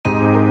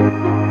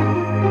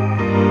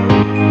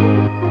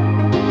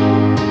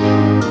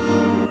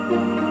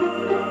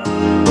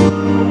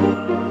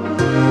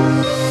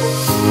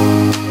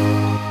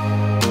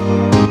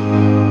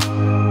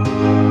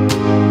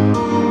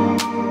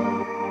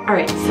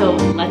So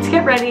let's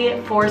get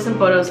ready for some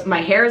photos.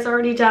 My hair is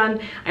already done.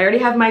 I already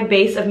have my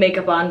base of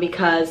makeup on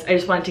because I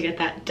just wanted to get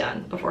that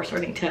done before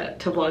starting to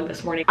vlog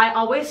this morning. I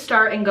always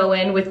start and go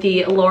in with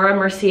the Laura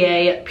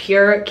Mercier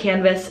Pure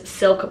Canvas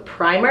Silk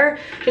Primer,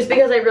 just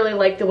because I really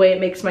like the way it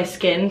makes my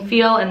skin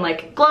feel and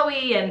like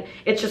glowy, and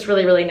it's just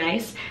really, really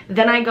nice.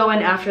 Then I go in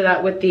after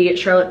that with the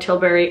Charlotte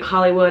Tilbury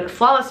Hollywood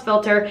Flawless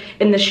Filter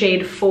in the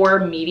shade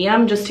 4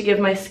 Medium, just to give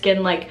my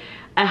skin like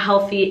a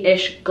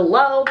healthy-ish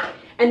glow.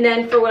 And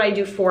then for what I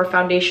do for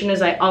foundation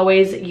is I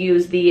always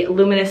use the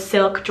Luminous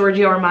Silk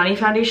Giorgio Armani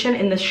foundation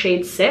in the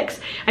shade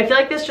 6. I feel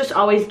like this just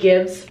always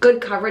gives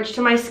good coverage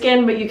to my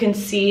skin, but you can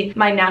see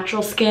my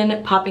natural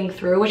skin popping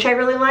through, which I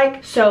really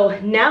like. So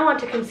now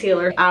onto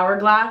concealer.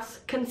 Hourglass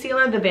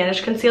concealer, the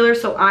Vanish concealer.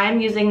 So I'm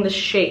using the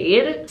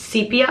shade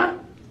Sepia.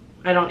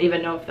 I don't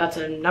even know if that's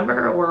a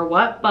number or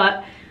what,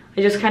 but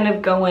I just kind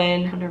of go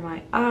in under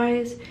my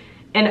eyes.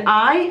 And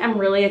I am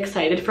really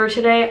excited for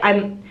today.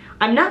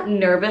 I'm not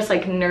nervous,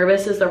 like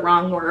nervous is the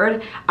wrong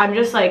word. I'm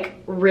just like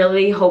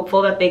really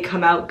hopeful that they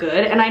come out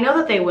good. And I know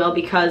that they will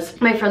because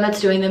my friend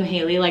that's doing them,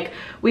 Haley, like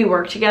we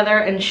work together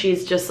and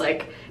she's just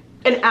like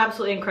an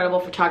absolutely incredible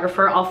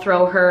photographer. I'll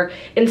throw her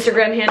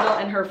Instagram handle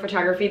and her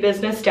photography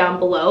business down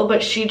below,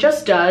 but she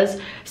just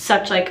does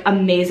such like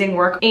amazing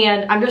work.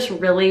 And I'm just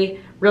really,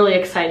 really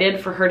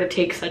excited for her to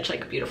take such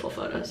like beautiful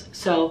photos.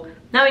 So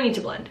now we need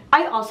to blend.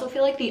 I also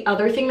feel like the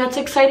other thing that's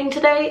exciting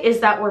today is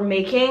that we're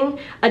making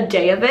a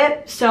day of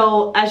it.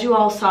 So as you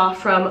all saw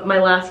from my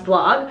last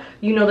vlog,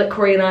 you know that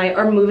Cory and I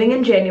are moving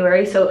in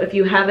January. So if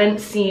you haven't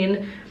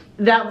seen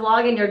that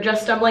vlog and you're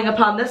just stumbling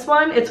upon this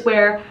one, it's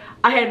where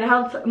I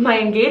announced my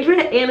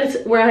engagement and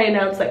it's where I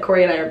announced that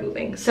Cory and I are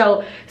moving.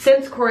 So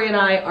since Cory and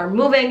I are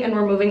moving and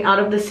we're moving out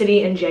of the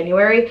city in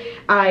January,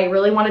 I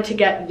really wanted to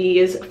get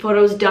these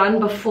photos done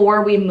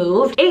before we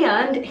move.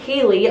 And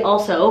Haley,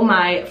 also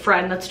my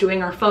friend that's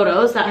doing our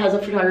photos, that has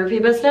a photography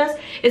business,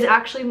 is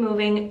actually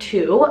moving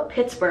to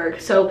Pittsburgh.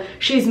 So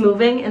she's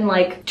moving in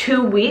like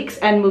 2 weeks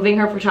and moving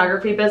her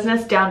photography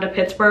business down to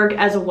Pittsburgh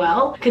as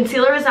well.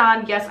 Concealer is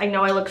on. Yes, I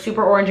know I look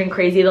super orange and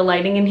crazy. The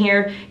lighting in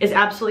here is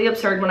absolutely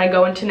absurd. When I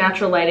go into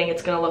natural lighting,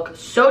 it's gonna look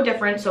so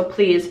different, so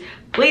please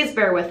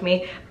bear with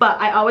me. But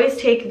I always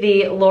take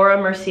the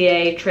Laura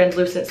Mercier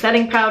translucent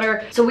setting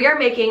powder. So we are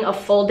making a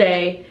full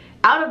day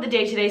out of the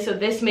day today, so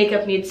this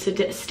makeup needs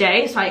to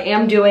stay. So I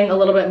am doing a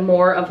little bit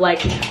more of like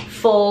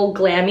full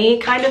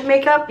glammy kind of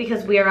makeup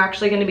because we are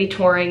actually going to be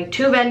touring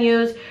 2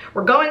 venues.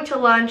 We're going to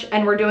lunch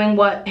and we're doing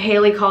what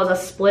Haley calls a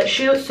split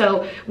shoot.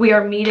 So we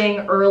are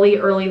meeting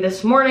early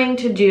this morning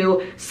to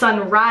do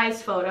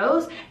sunrise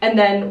photos, and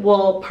then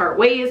we'll part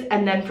ways,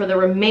 and then for the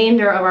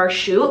remainder of our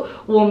shoot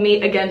we'll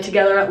meet again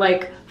together at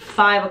like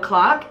 5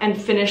 o'clock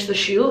and finish the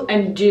shoot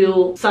and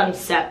do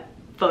sunset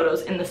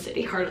photos in the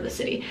city, heart of the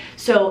city.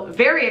 So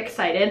very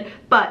excited,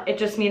 but it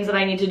just means that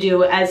I need to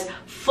do as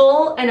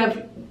full and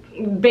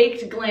of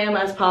baked glam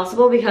as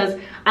possible because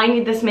I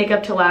need this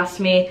makeup to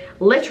last me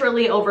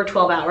literally over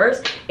 12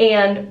 hours.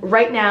 And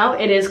right now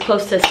it is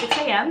close to 6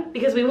 a.m.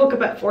 because we woke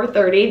up at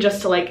 4:30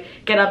 just to like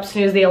get up,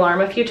 snooze the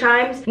alarm a few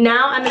times.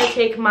 Now I'm gonna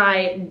take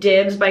my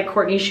Dibs by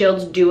Courtney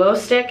Shields Duo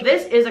Stick.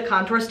 This is a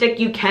contour stick.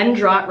 You can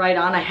draw it right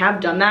on. I have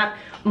done that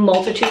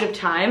multitude of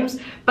times,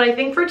 but I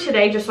think for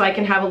today, just so I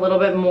can have a little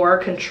bit more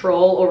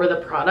control over the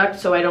product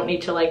so I don't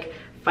need to like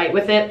fight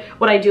with it,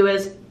 what I do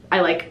is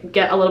I like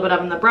get a little bit up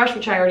in the brush,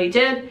 which I already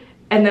did,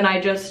 and then I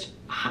just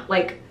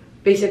like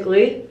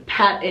basically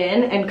pat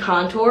in and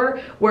contour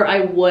where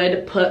I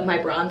would put my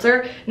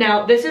bronzer.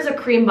 Now this is a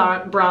cream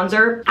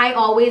bronzer. I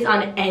always,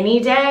 on any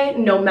day,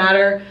 no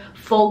matter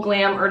full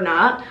glam or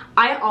not,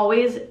 I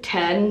always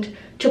tend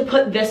to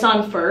put this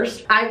on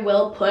first. I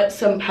will put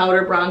some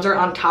powder bronzer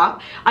on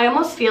top. I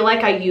almost feel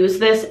like I use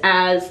this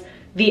as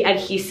the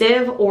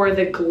adhesive or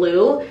the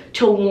glue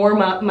to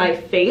warm up my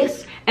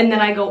face, and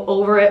then I go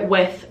over it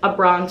with a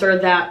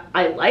bronzer that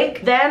I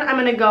like. Then I'm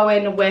gonna go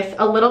in with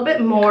a little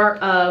bit more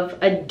of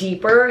a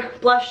deeper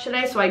blush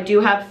today. So I do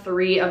have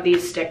 3 of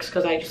these sticks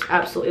because I just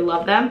absolutely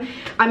love them.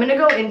 I'm gonna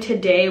go in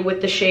today with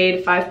the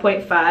shade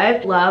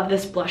 5.5. Love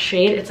this blush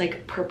shade. It's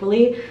like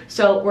purpley.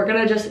 So we're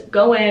gonna just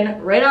go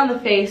in right on the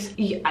face.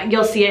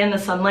 You'll see it in the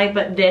sunlight,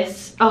 but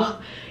this,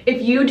 oh,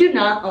 if you do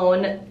not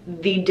own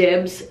the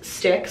Dibs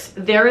sticks,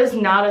 there is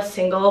not a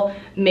single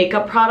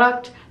makeup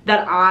product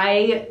that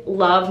I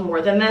love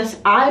more than this.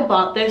 I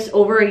bought this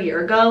over a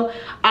year ago.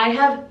 I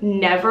have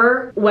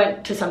never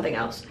went to something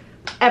else,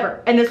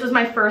 ever. And this was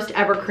my first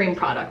ever cream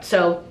product.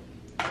 So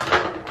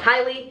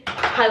highly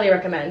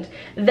recommend.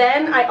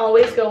 Then I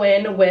always go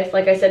in with,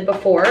 like I said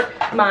before,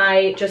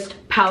 my just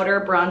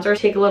powder bronzer.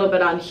 Take a little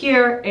bit on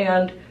here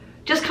and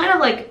just kind of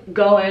like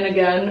go in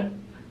again,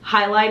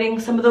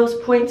 highlighting some of those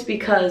points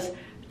because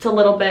it's a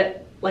little bit,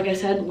 like I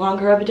said,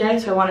 longer of a day,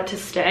 so I want it to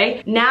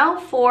stay. Now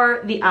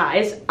for the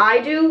eyes, I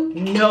do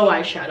no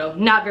eyeshadow,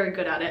 not very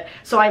good at it.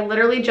 So I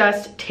literally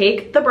just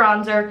take the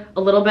bronzer,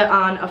 a little bit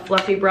on a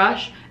fluffy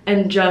brush,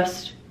 and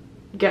just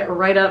get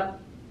right up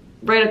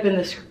in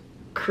this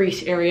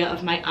crease area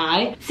of my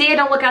eye. See, I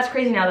don't look as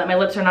crazy now that my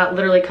lips are not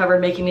literally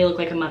covered, making me look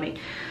like a mummy.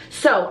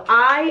 So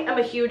I am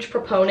a huge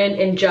proponent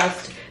in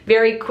just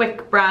very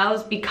quick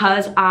brows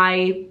because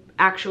I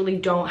actually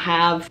don't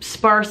have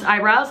sparse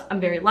eyebrows. I'm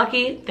very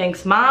lucky.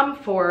 Thanks mom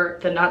for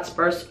the not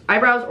sparse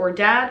eyebrows, or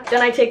dad.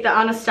 Then I take the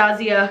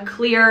Anastasia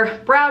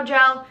clear brow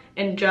gel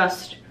and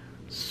just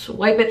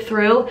swipe it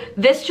through.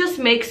 This just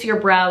makes your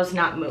brows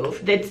not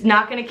move. It's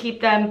not gonna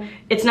keep them,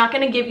 it's not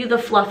gonna give you the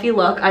fluffy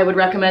look. I would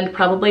recommend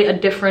probably a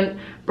different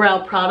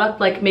brow product,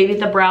 like maybe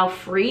the Brow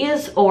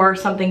Freeze or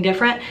something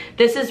different.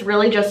 This is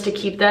really just to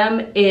keep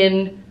them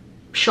in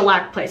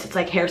shellac place. It's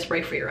like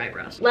hairspray for your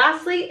eyebrows.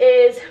 Lastly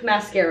is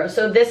mascara.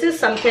 So this is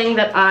something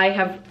that I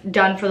have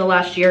done for the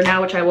last year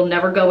now, which I will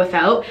never go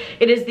without.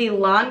 It is the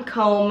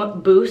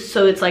Lancome Boost.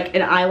 So it's like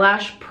an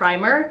eyelash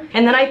primer.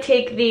 And then I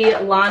take the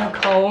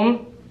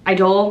Lancome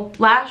Idol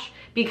Lash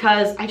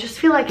because I just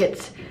feel like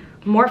it's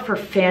more for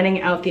fanning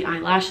out the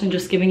eyelash and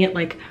just giving it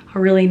like a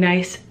really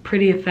nice,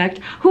 pretty effect.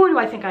 Who do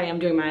I think I am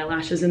doing my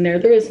eyelashes in there?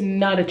 There is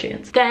not a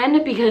chance.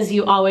 Then, because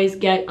you always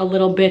get a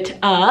little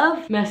bit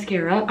of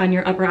mascara on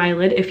your upper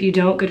eyelid, if you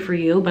don't, good for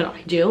you, but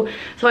I do.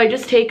 So I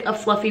just take a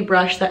fluffy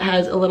brush that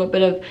has a little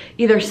bit of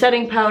either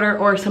setting powder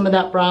or some of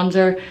that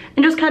bronzer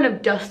and just kind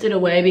of dust it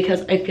away,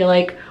 because I feel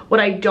like what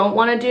I don't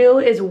want to do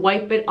is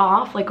wipe it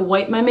off, like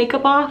wipe my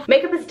makeup off.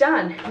 Makeup is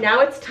done. Now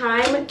it's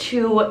time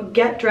to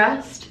get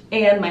dressed,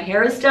 and my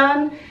hair is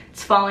done.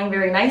 It's falling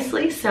very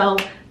nicely, so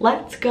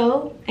let's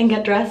go and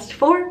get dressed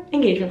for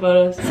engagement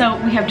photos. So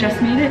we have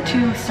just made it to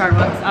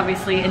Starbucks,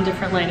 obviously in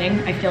different lighting.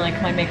 I feel like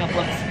my makeup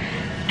looks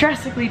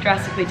drastically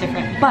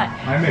different, but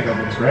my makeup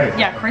looks great.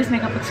 Yeah, Cory's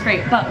makeup looks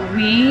great, but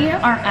we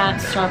are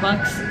at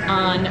Starbucks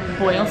on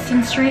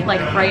Boylston Street, like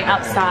right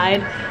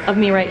outside of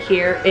me right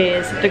here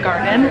is the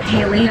garden.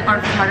 Haley,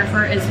 our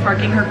photographer, is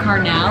parking her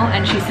car now,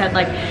 and she said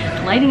like,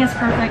 the lighting is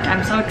perfect,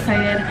 I'm so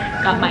excited.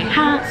 Got my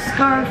hat,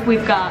 scarf,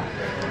 we've got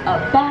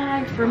a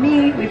bag for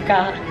me, we've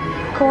got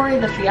Cory,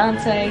 the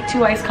fiance,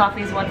 2 iced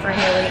coffees, one for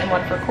Haley and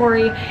one for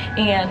Cory,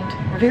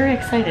 and we're very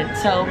excited.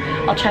 So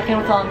I'll check in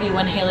with all of you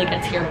when Haley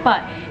gets here,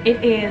 but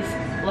it is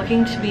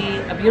looking to be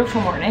a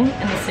beautiful morning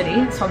in the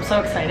city, so I'm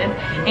so excited,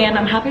 and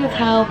I'm happy with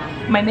how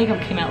my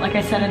makeup came out. Like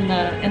I said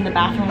in the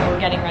bathroom when we were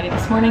getting ready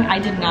this morning, I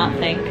did not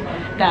think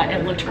that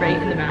it looked great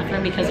in the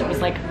bathroom because it was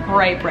like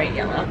bright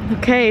yellow.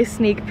 Okay,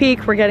 sneak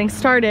peek, we're getting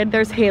started.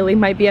 There's Haley,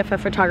 my BFF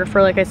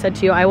photographer. Like I said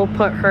to you, I will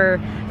put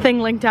her thing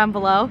linked down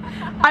below.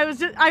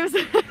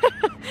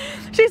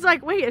 She's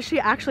like, wait, is she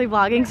actually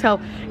vlogging? So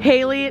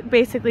Haley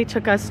basically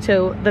took us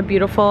to the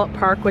beautiful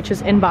park, which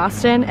is in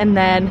Boston, and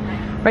then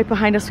right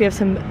behind us we have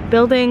some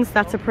buildings.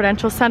 That's a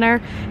Prudential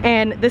Center,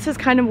 and this is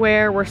kind of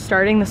where we're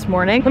starting this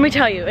morning. Let me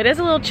tell you, it is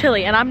a little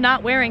chilly, and I'm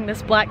not wearing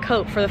this black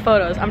coat for the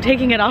photos. I'm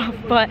taking it off,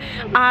 but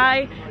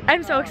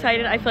I'm so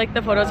excited. I feel like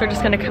the photos are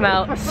just gonna come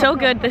out so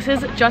good. This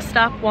is just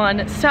stop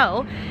one,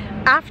 so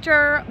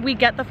after we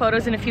get the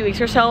photos in a few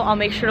weeks or so, I'll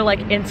make sure to like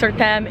insert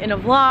them in a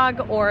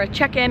vlog or a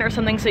check-in or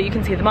something so you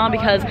can see them all,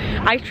 because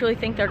I truly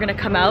think they're gonna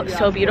come out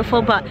so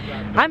beautiful. But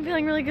I'm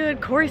feeling really good,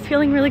 Cory's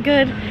feeling really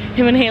good.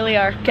 Him and Haley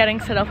are getting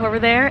set up over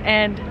there,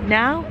 and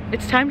now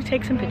it's time to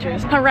take some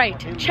pictures. All right,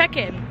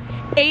 check-in,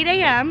 8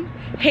 a.m.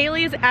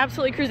 Haley is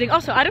absolutely cruising.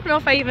 Also, I don't know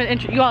if I even,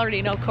 you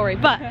already know Cory,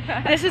 but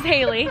this is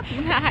Haley,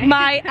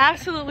 my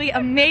absolutely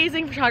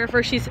amazing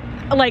photographer.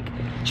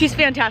 She's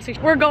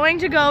fantastic. We're going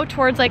to go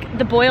towards like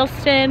the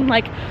Boylston,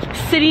 like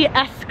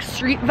city-esque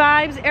street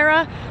vibes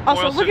era.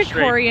 Also, Boylston look at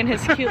Street. Cory and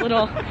his cute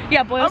little,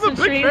 yeah, Boylston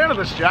Street. I'm a big fan of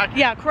this jacket.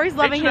 Yeah, Cory's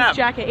loving his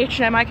jacket,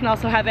 H&M. I can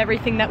also have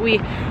everything that we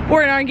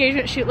wore in our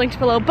engagement shoot linked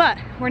below, but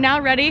we're now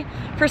ready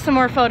for some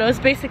more photos.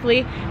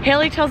 Basically,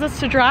 Haley tells us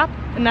to drop,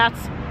 and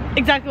that's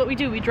exactly what we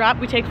do. We drop,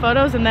 we take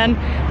photos, and then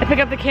I pick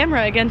up the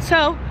camera again.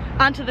 So,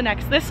 on to the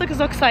next. This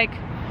looks like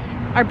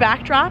our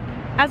backdrop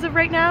as of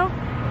right now,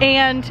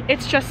 and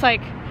it's just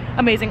like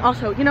amazing.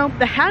 Also, you know,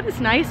 the hat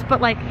is nice, but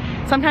like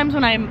sometimes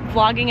when I'm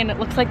vlogging and it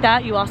looks like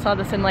that, you all saw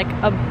this in like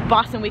a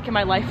Boston Week in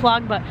My Life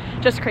vlog, but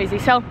just crazy.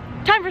 So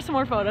time for some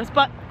more photos,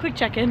 but quick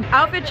check-in.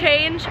 Outfit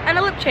change and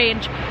a lip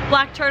change.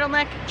 Black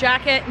turtleneck,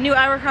 jacket, new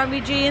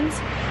Abercrombie jeans,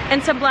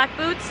 and some black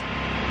boots.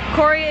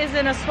 Cory is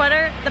in a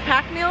sweater, the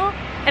pack mule,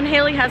 and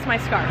Haley has my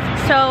scarf.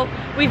 So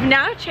we've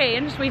now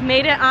changed. We've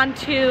made it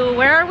onto,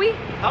 where are we?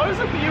 How is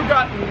it that you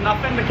got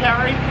nothing to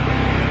carry?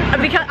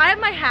 Because I have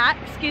my hat,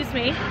 excuse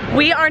me.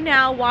 We are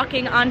now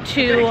walking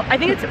onto, I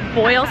think it's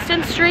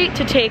Boylston Street,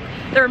 to take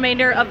the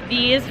remainder of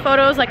these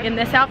photos, like in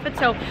this outfit.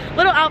 So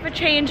little outfit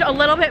change, a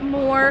little bit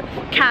more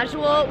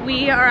casual.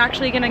 We are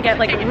actually gonna get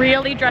like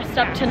really dressed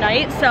up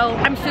tonight, so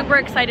I'm super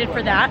excited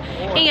for that.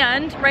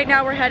 And right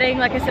now we're heading,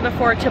 like I said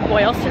before, to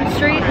Boylston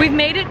Street. We've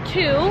made it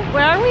to,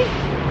 where are we?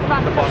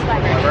 The Boston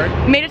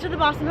Library. Made it to the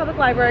Boston Public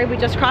Library. We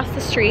just crossed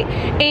the street,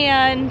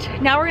 and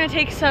now we're gonna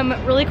take some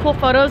really cool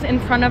photos in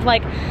front of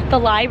like the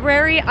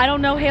library. I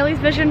don't know Haley's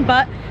vision,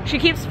 but she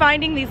keeps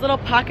finding these little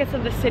pockets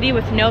of the city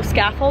with no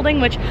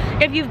scaffolding, which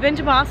if you've been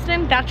to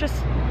Boston, that just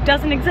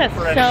doesn't exist.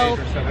 So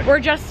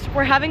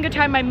we're having a good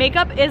time. My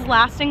makeup is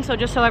lasting, so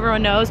just so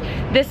everyone knows,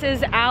 this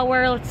is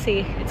our, let's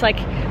see, it's like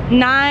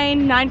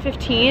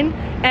 9:15,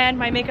 and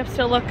my makeup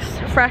still looks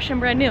fresh and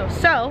brand new.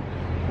 So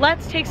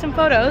let's take some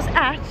photos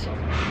at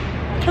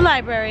the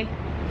library.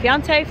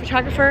 Fiance,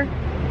 photographer,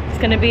 it's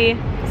gonna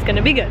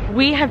be good.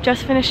 We have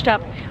just finished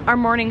up our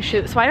morning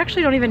shoot, so I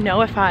actually don't even know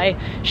if I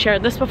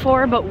shared this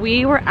before, but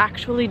we were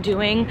actually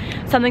doing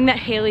something that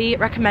Haley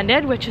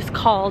recommended, which is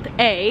called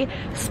a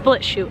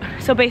split shoot.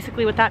 So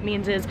basically what that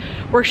means is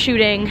we're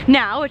shooting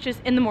now, which is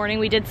in the morning,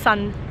 we did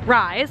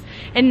sunrise,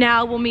 and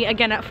now we'll meet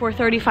again at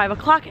 4:30, 5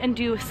 o'clock and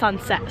do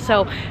sunset.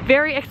 So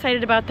very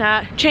excited about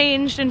that.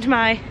 Changed into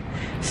my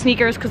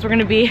sneakers because we're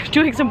gonna be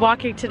doing some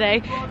walking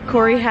today.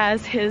 Cory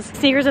has his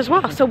sneakers as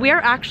well. So we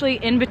are actually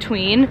in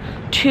between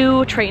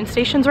two train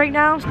stations right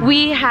now.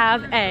 We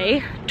have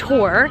a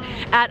tour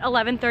at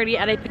 11:30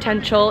 at a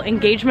potential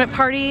engagement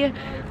party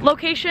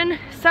location.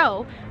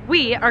 So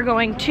we are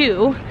going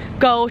to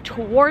go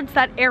towards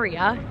that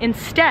area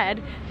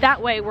instead.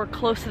 That way we're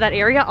close to that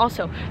area.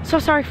 Also, so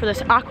sorry for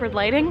this awkward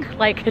lighting.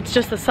 Like, it's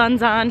just the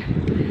sun's on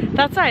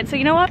that side. So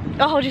you know what?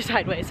 I'll hold you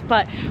sideways.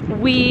 But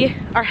we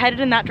are headed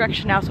in that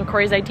direction now, so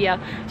Cory's idea.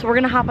 So we're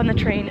gonna hop on the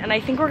train, and I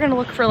think we're gonna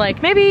look for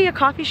like maybe a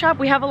coffee shop.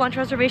 We have a lunch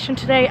reservation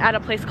today at a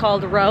place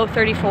called Row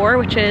 34,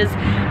 which is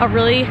a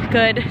really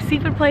good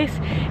seafood place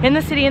in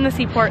the city, in the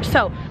seaport.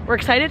 So we're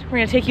excited. We're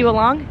gonna take you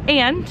along.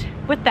 And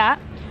with that,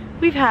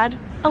 we've had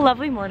a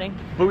lovely morning.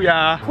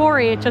 Booyah.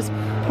 Cory just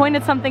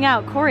pointed something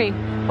out. Cory,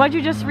 what'd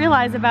you just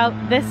realize about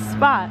this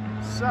spot?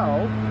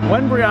 So,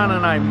 when Brianna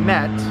and I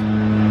met,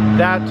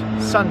 that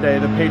Sunday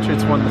the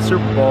Patriots won the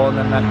Super Bowl, and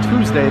then that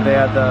Tuesday they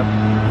had the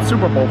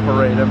Super Bowl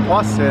parade in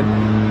Boston,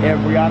 and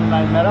Brianna and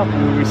I met up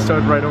and we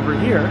stood right over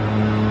here,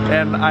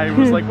 and I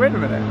was like, wait a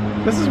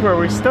minute, this is where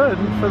we stood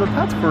for the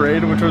Pets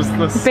parade, which was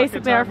the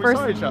second time we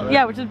saw each other.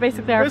 Yeah, which is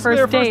basically our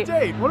first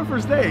date. What a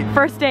first date.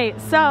 First date.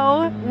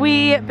 So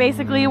we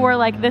basically were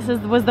like, this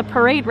was the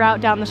parade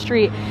route down the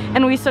street,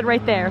 and we stood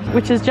right there,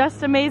 which is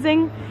just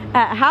amazing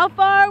at how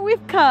far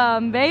we've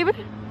come, baby.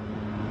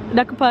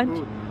 Knuckle punch.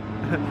 Ooh.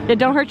 Yeah,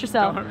 don't hurt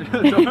yourself. Don't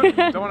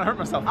want to hurt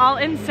myself. I'll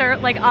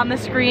insert like on the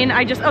screen.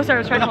 Oh sorry, I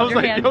was trying to hold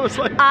your hand.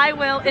 I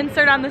will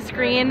insert on the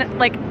screen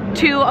like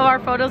two of our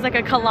photos, like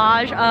a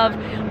collage of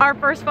our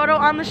first photo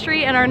on the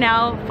street and our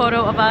now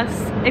photo of us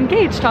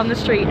engaged on the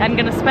street. I'm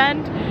gonna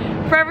spend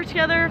forever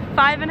together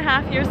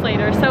 5.5 years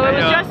later. So it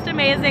was just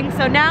amazing.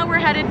 So now we're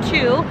headed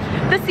to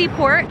the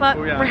seaport, but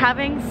we're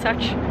having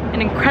such an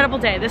incredible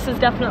day. This is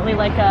definitely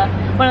like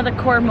one of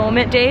the core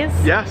moment days.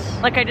 Yes.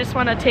 Like I just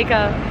want to take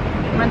a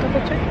mental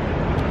picture.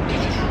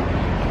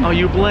 Oh,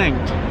 you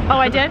blinked. Oh,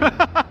 I did?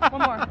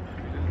 One more.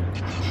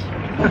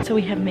 So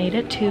we have made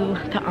it to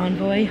the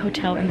Envoy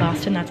Hotel in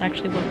Boston. That's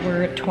actually what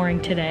we're touring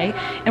today.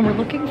 And we're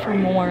looking for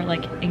more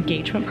like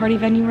engagement party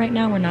venue right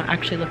now. We're not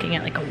actually looking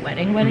at like a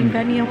wedding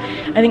venue.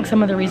 I think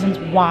some of the reasons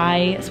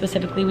why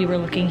specifically we were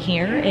looking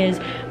here is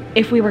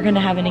if we were gonna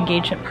have an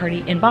engagement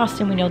party in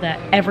Boston, we know that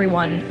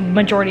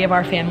majority of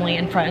our family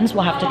and friends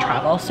will have to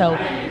travel. So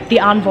the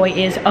Envoy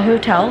is a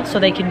hotel, so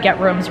they can get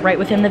rooms right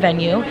within the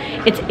venue.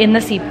 It's in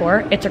the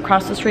seaport, it's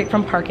across the street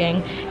from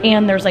parking,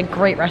 and there's like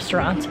great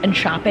restaurants and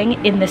shopping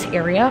in this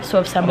area. So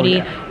if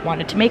somebody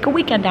wanted to make a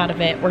weekend out of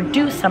it or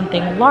do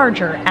something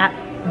larger at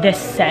this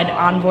said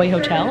Envoy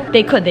hotel,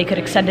 they could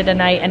extend it a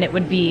night and it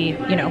would be,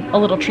 you know, a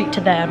little treat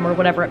to them or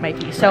whatever it might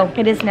be. So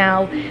it is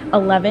now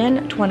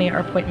 11:20. Our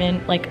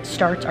appointment like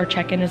starts, our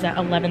check-in is at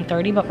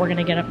 11:30, but we're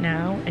gonna get up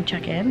now and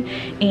check in,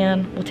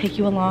 and we'll take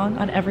you along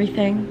on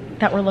everything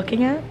that we're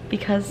looking at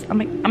because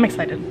I'm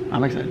excited.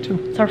 I'm excited too.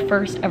 It's our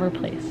first ever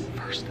place.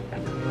 First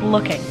ever.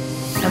 Looking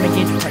at an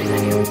engagement party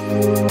venue.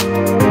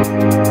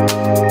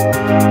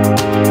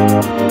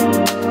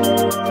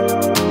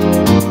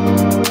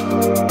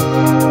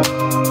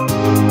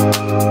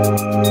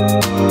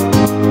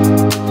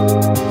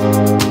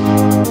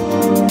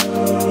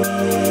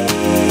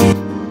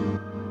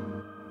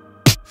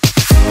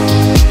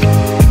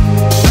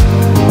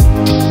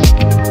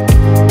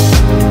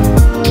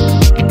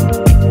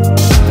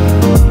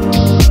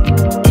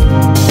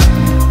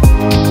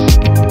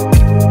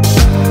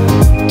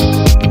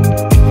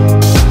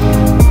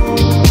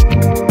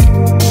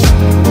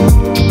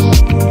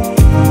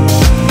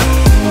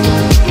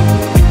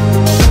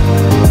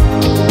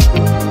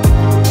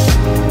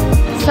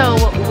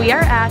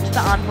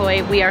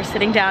 We are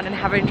sitting down and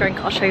having a drink.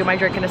 I'll show you my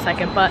drink in a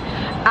second, but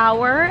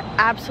our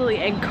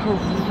absolutely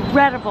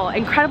incredible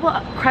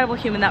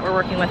human that we're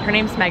working with, her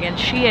name's Megan.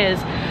 She is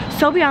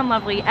so beyond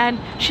lovely, and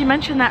she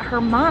mentioned that her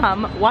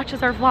mom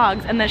watches our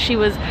vlogs and that she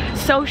was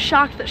so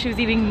shocked that she was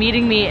even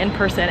meeting me in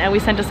person, and we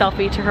sent a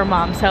selfie to her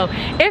mom. So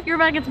if you're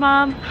Megan's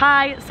mom,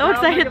 hi, so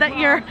excited that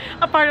you're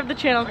a part of the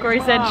channel.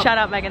 Cory said shout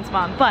out Megan's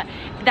mom, but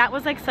that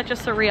was like such a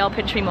surreal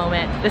pinch me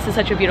moment. This is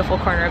such a beautiful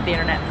corner of the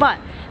internet, but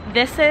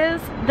this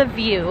is the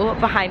view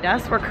behind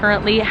us. We're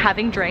currently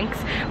having drinks.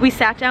 We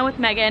sat down with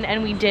Megan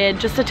and we did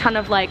just a ton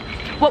of like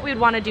what we would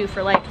want to do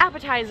for like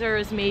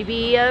appetizers,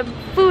 maybe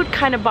food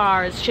kind of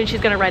bars.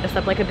 She's gonna write us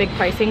up like a big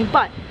pricing,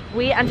 but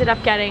we ended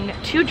up getting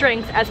 2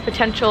 drinks as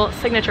potential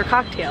signature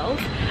cocktails.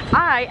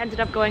 I ended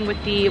up going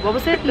with the, what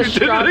was it? The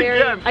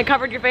strawberry. I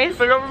covered your face?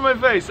 I covered my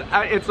face.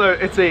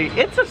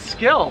 It's a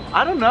skill.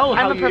 I don't know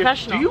how I'm a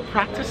professional. do you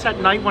practice at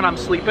night when I'm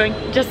sleeping?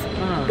 Just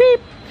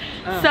Beep.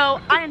 So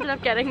I ended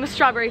up getting the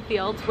strawberry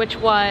fields, which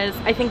was,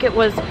 I think it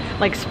was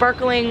like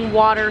sparkling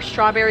water,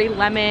 strawberry,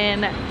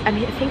 lemon, and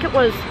I think it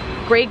was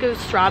Grey Goose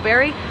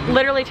strawberry.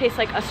 Literally tastes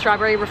like a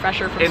strawberry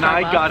refresher from Starbucks. And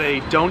I got a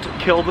Don't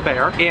Kill the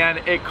Bear,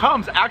 and it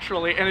comes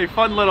actually in a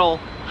fun little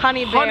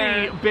honey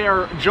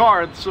bear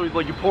jar. So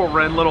like you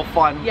pour in, little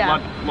fun,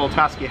 little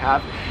task you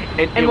have.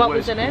 And what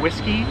was in it?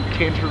 Whiskey,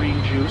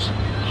 tangerine juice,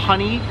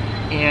 honey,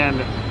 and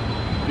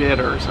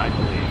bitters, I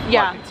believe.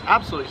 Yeah. Like, it's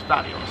absolutely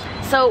fabulous.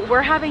 So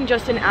we're having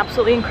just an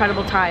absolutely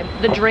incredible time.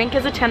 The drink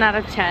is a 10 out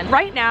of 10.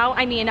 Right now,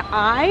 I mean,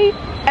 I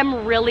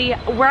am really,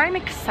 where I'm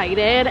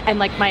excited and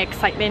like my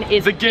excitement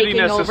is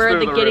taking over.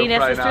 The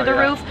giddiness is through the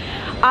roof.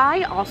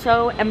 I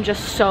also am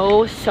just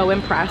so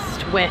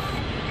impressed with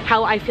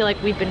how I feel like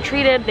we've been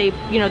treated. They,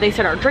 you know, they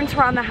said our drinks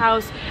were on the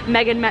house.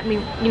 Megan met me,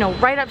 you know,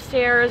 right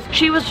upstairs.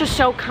 She was just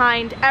so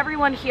kind.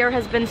 Everyone here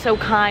has been so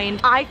kind.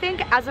 I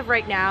think as of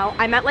right now,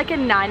 I'm at like a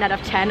 9 out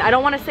of 10. I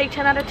don't want to say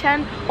 10 out of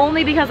 10,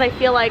 only because I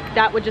feel like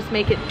that would just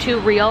make it too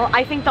real.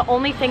 I think the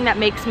only thing that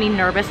makes me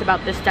nervous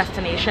about this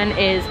destination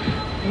is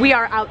we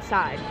are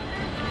outside.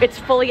 It's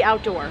fully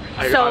outdoor.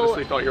 I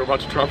honestly thought you were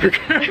about to drop your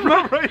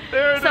camera right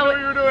there. I didn't know what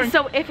you were doing.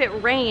 So if it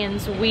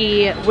rains,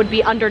 we would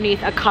be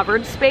underneath a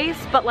covered space,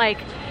 but like,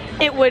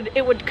 it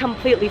would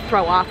completely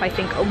throw off, I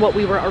think, what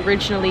we were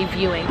originally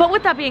viewing. But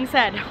with that being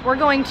said, we're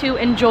going to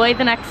enjoy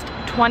the next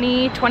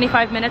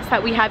 20-25 minutes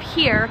that we have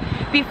here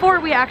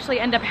before we actually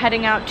end up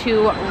heading out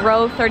to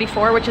row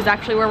 34, which is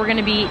actually where we're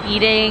gonna be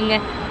eating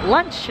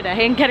lunch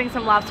today and getting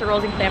some lobster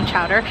rolls and clam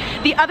chowder.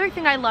 The other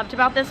thing I loved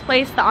about this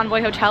place, the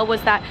Envoy Hotel,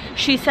 was that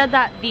she said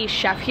that the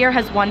chef here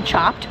has won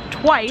Chopped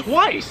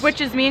twice,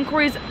 which is me and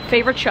Corey's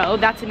favorite show.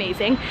 That's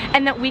amazing.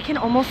 And that we can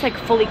almost like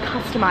fully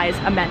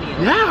customize a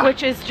menu,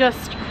 which is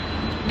just,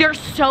 they're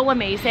so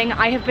amazing.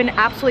 I have been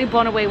absolutely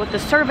blown away with the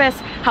service,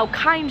 how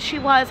kind she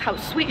was, how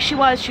sweet she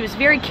was. She was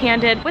very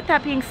candid. With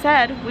that being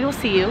said, we will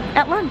see you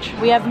at lunch.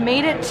 We have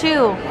made it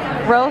to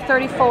row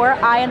 34.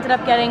 I ended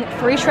up getting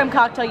 3 shrimp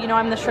cocktail. You know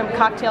I'm the shrimp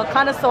cocktail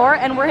connoisseur,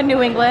 and we're in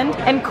New England.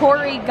 And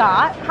Corey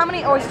got, how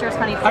many oysters,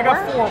 honey? 4? I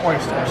got 4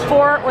 oysters.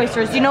 4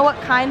 oysters. Do you know what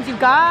kinds you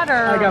got, or?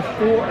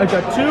 I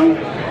got 2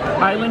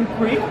 Island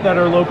Creek that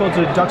are local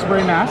to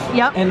Duxbury, Mass.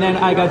 Yep. And then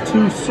I got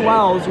 2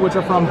 swells, which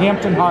are from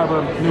Hampton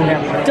Harbor, New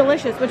Hampshire.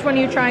 Delicious. Which one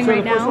are you trying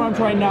right now? So the first one I'm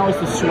trying now is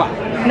the swell.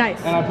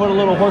 Nice. And I put a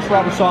little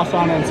horseradish sauce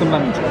on it and some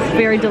lemon juice.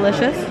 Very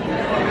delicious.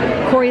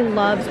 Corey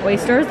loves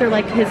oysters. They're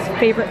like his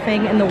favorite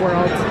thing in the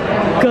world.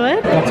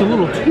 Good? That's a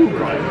little too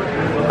good.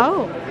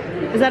 Oh.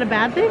 Is that a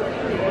bad thing?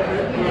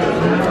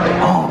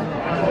 Oh.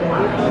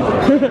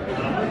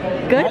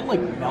 Good? That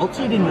like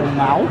melted in your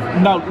mouth.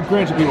 Now,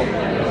 granted, people,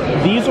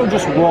 these are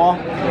just raw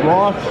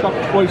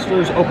shucked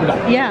oysters opened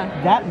up. Yeah.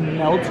 That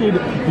melted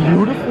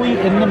beautifully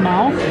in the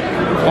mouth,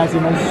 has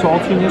a nice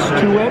saltiness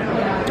to it,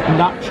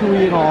 not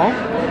chewy at all.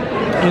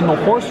 And the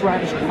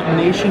horseradish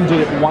combination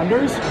did it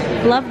wonders.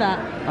 Love that.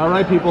 All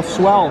right, people,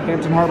 swell,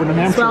 Hampton Harbor, New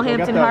Hampshire. Swell,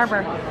 Hampton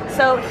Harbor.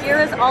 So here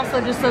is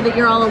also, just so that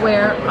you're all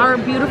aware, our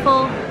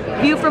beautiful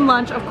view from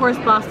lunch. Of course,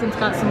 Boston's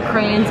got some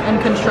cranes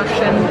and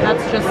construction.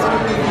 That's just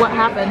what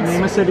happens.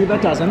 Name a city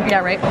that doesn't. Yeah,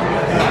 right.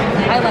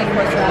 I like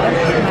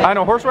horseradish. I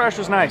know, horseradish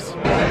is nice.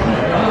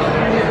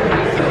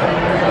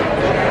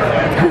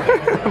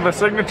 The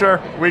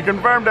signature, we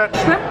confirmed it.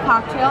 Shrimp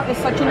cocktail is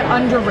such an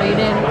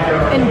underrated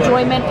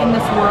enjoyment in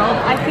this world.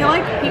 I feel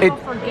like people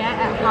forget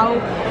at how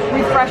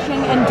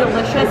refreshing and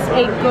delicious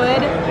a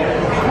good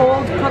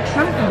cold cooked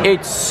shrimp can be.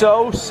 It's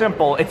so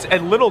simple. It's a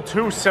little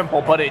too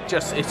simple, but it's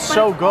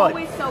so good.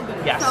 Always so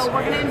good. Yes. So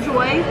we're gonna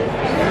enjoy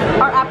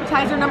our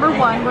appetizer number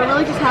 1. We're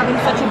really just having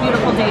such a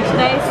beautiful day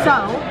today.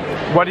 So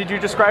what did you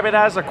describe it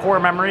as? A core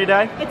memory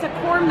day? It's a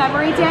core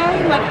memory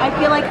day. Like, I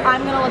feel like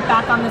I'm gonna look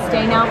back on this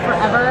day now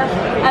forever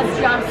as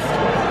just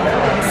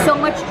so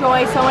much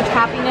joy, so much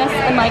happiness,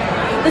 and like,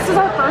 this is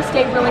our first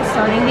day really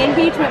starting the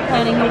engagement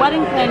planning, the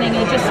wedding planning,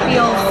 and it just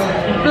feels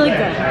really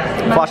good.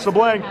 Flash the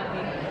bling.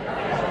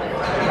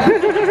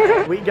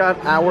 We got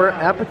our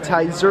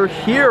appetizer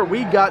here.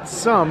 We got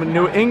some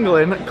New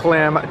England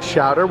clam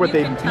chowder with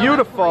a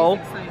beautiful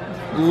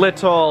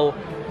little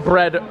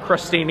bread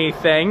crostini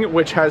thing,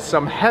 which has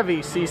some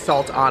heavy sea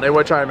salt on it,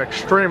 which I'm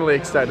extremely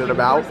excited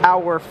about.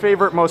 Our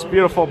favorite, most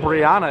beautiful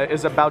Brianna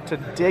is about to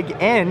dig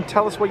in.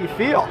 Tell us what you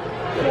feel.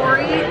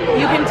 Corey,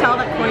 you can tell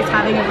that Corey's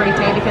having a great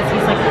day because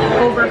he's like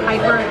over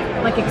hyper,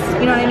 like,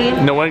 you know what I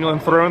mean? New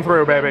England through and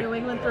through, baby. New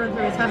England through and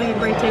through. He's having a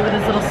great day with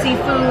his little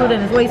seafood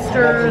and his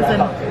oysters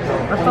and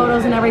our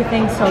photos and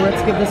everything, so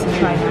let's give this a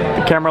try.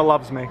 The camera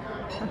loves me.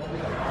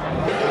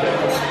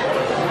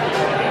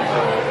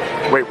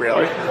 Wait,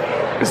 really?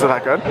 Is it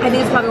that good? I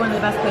think it's probably one of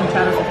the best clam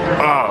chowders I've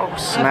had. Oh,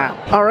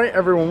 snap. All right,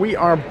 everyone, we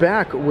are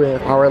back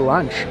with our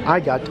lunch.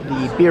 I got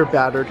the beer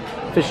battered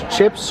fish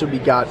chips, so we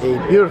got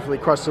a beautifully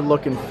crusted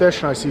looking fish,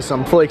 and I see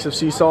some flakes of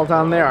sea salt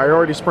on there. I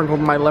already sprinkled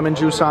my lemon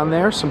juice on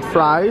there, some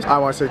fries, I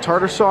want to say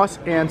tartar sauce,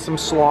 and some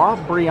slaw.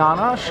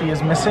 Brianna, she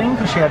is missing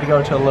because she had to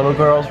go to a little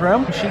girl's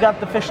room. She got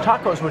the fish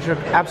tacos, which are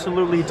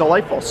absolutely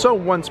delightful. So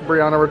once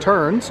Brianna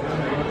returns,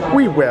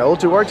 we will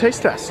do our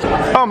taste test.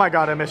 Oh my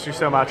God, I missed you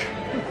so much.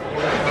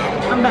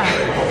 I'm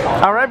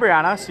back. All right,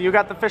 Brianna, so you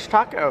got the fish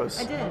tacos.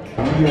 I did.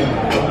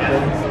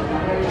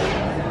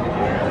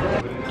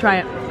 Try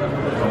it.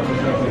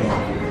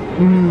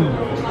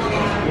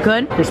 Mmm.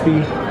 Good? Crispy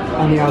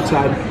on the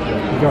outside.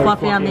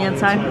 Fluffy on the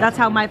inside. That's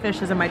how my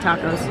fish is in my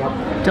tacos.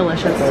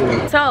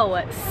 Delicious.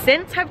 So,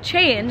 since have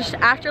changed,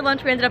 after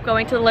lunch we ended up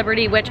going to the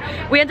Liberty, which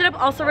we ended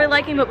up also really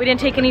liking, but we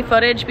didn't take any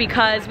footage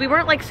because we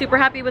weren't like super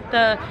happy with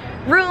the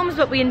rooms,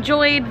 but we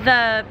enjoyed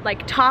the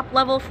like top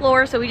level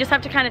floor, so we just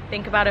have to kind of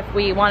think about if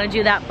we want to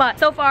do that. But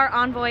so far,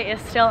 Envoy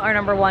is still our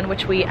 #1,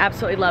 which we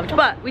absolutely loved.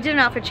 But we did an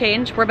outfit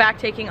change. We're back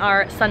taking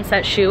our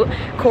sunset shoot.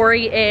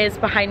 Cory is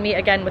behind me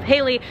again with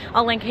Haley.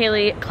 I'll link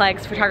Haley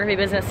Clegg's photography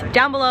business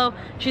down below.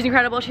 She's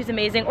incredible, she's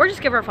amazing, or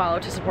just give her a follow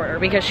to support her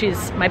because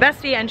she's my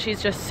bestie and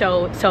she's just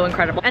so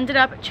incredible. Ended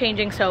up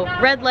changing, so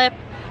red lip,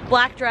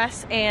 black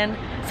dress, and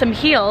some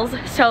heels.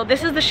 So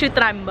this is the shoot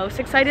that I'm most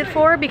excited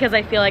for because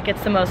I feel like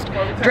it's the most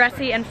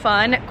dressy and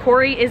fun.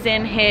 Cory is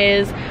in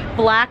his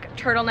black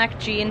turtleneck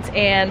jeans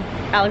and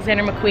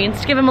Alexander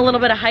McQueen's to give him a little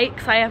bit of height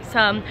because I have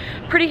some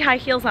pretty high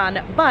heels on.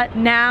 But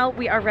now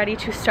we are ready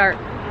to start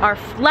our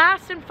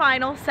last and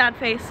final sad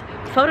face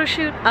photo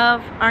shoot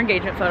of our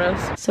engagement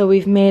photos. So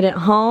we've made it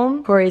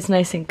home. Cory's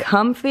nice and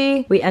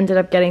comfy. We ended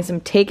up getting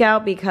some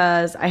takeout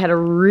because I had a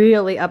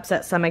really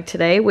upset stomach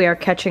today. We are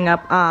catching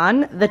up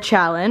on the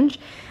challenge.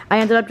 I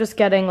ended up just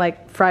getting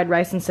like fried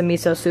rice and some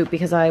miso soup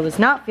because I was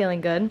not feeling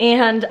good.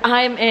 And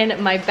I'm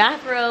in my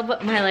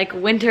bathrobe, my like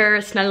winter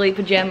snuggly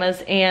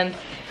pajamas, and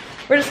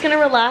we're just gonna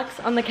relax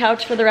on the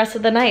couch for the rest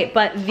of the night.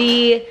 But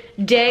the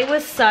day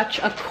was such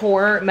a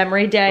core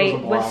memory day.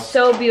 It was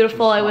so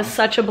beautiful. It was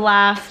such a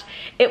blast.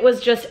 It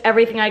was just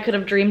everything I could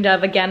have dreamed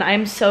of. Again,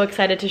 I'm so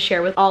excited to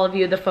share with all of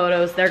you the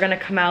photos. They're gonna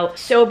come out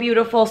so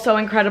beautiful, so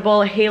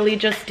incredible. Haley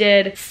just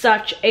did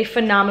such a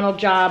phenomenal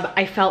job.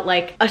 I felt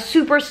like a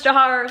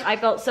superstar. I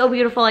felt so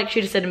beautiful, like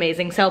she just did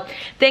amazing. So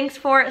thanks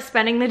for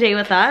spending the day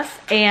with us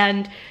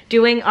and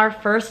doing our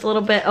first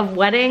little bit of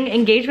wedding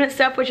engagement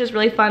stuff, which is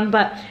really fun.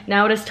 But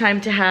now it is time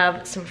to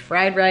have some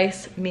fried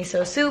rice,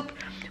 miso soup,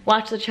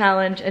 watch the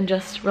challenge, and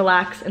just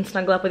relax and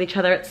snuggle up with each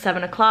other at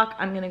 7 o'clock.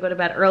 I'm gonna go to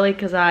bed early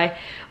because I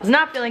was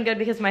not feeling good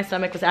because my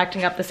stomach was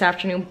acting up this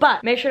afternoon.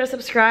 But make sure to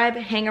subscribe,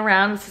 hang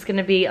around. This is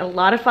gonna be a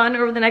lot of fun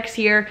over the next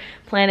year,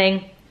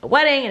 planning a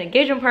wedding, an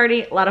engagement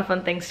party, a lot of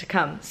fun things to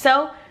come.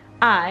 So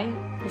I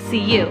will see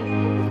you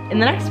in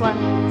the next one.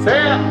 See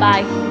ya.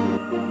 Bye.